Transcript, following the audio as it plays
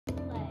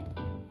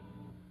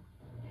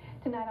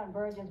Tonight on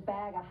Burrage's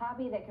Bag, a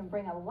hobby that can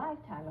bring a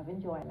lifetime of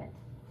enjoyment.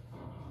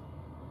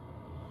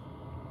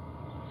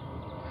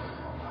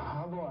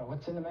 Oh boy,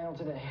 what's in the mail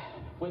today?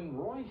 When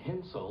Roy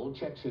Hensel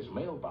checks his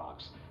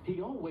mailbox,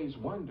 he always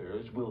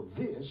wonders, will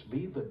this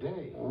be the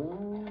day?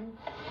 Ooh,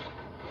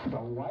 the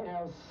White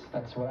House.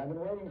 That's what I've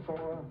been waiting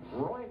for.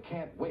 Roy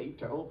can't wait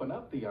to open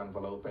up the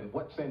envelope, and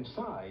what's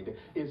inside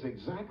is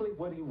exactly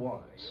what he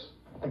wants.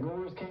 The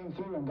Gores came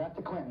through and got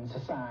the Clintons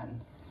to sign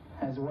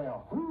as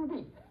well.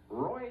 Woo-wee.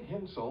 Roy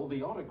Hensel,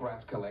 the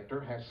autograph collector,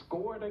 has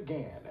scored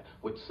again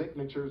with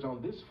signatures on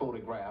this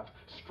photograph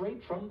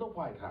straight from the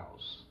White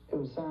House. It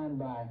was signed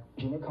by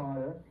Jimmy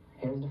Carter.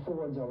 Here's the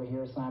Fords over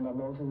here, signed by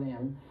both of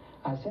them.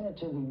 I sent it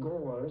to the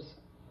Gores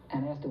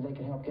and asked if they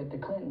could help get the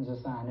Clintons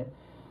to sign it.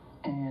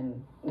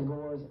 And the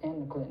Gores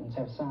and the Clintons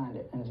have signed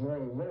it. And it's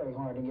very, very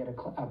hard to get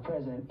a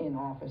president in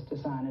office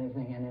to sign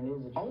anything, and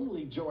it is.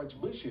 Only George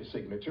Bush's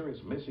signature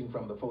is missing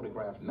from the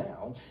photograph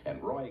now,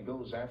 and Roy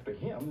goes after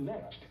him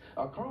next.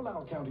 A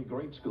Carlisle County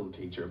grade school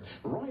teacher,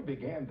 Roy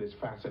began this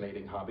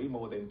fascinating hobby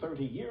more than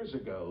 30 years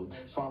ago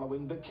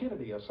following the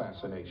Kennedy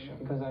assassination.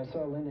 Because I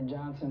saw Lyndon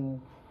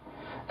Johnson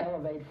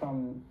elevate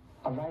from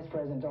a vice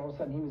president to all of a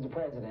sudden he was the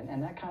president,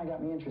 and that kind of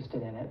got me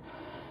interested in it.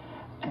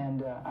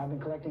 And I've been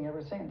collecting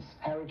ever since.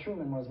 Harry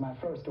Truman was my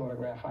first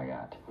autograph I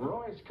got.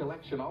 Roy's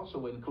collection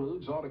also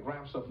includes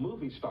autographs of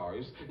movie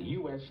stars,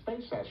 U.S.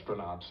 space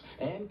astronauts,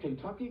 and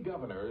Kentucky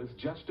governors,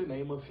 just to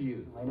name a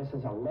few. This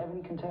is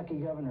 11 Kentucky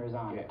governors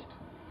on it.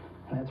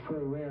 And that's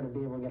pretty rare to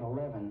be able to get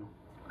 11.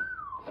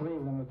 3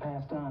 of them have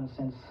passed on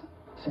since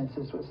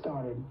this was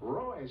started.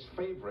 Roy's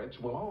favorites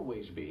will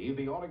always be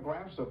the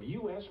autographs of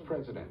U.S.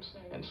 presidents,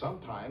 and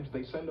sometimes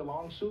they send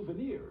along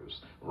souvenirs.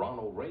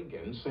 Ronald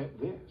Reagan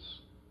sent this.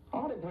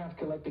 Autograph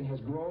collecting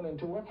has grown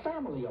into a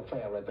family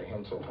affair at the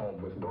Hensel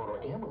home, with daughter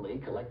Emily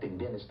collecting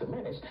Dennis the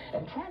Menace.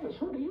 And Travis,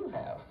 who do you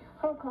have?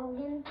 Hulk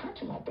Hogan. How'd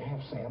you like to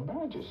have Sam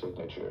Burrage's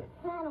signature?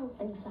 I don't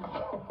think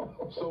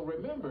so. So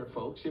remember,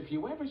 folks, if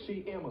you ever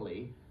see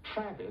Emily,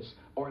 Travis,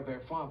 or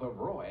their father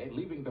Roy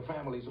leaving the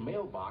family's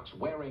mailbox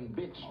wearing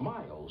big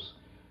smiles,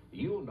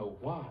 you'll know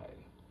why.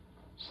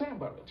 Sam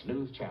Burrage,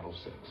 News Channel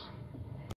 6.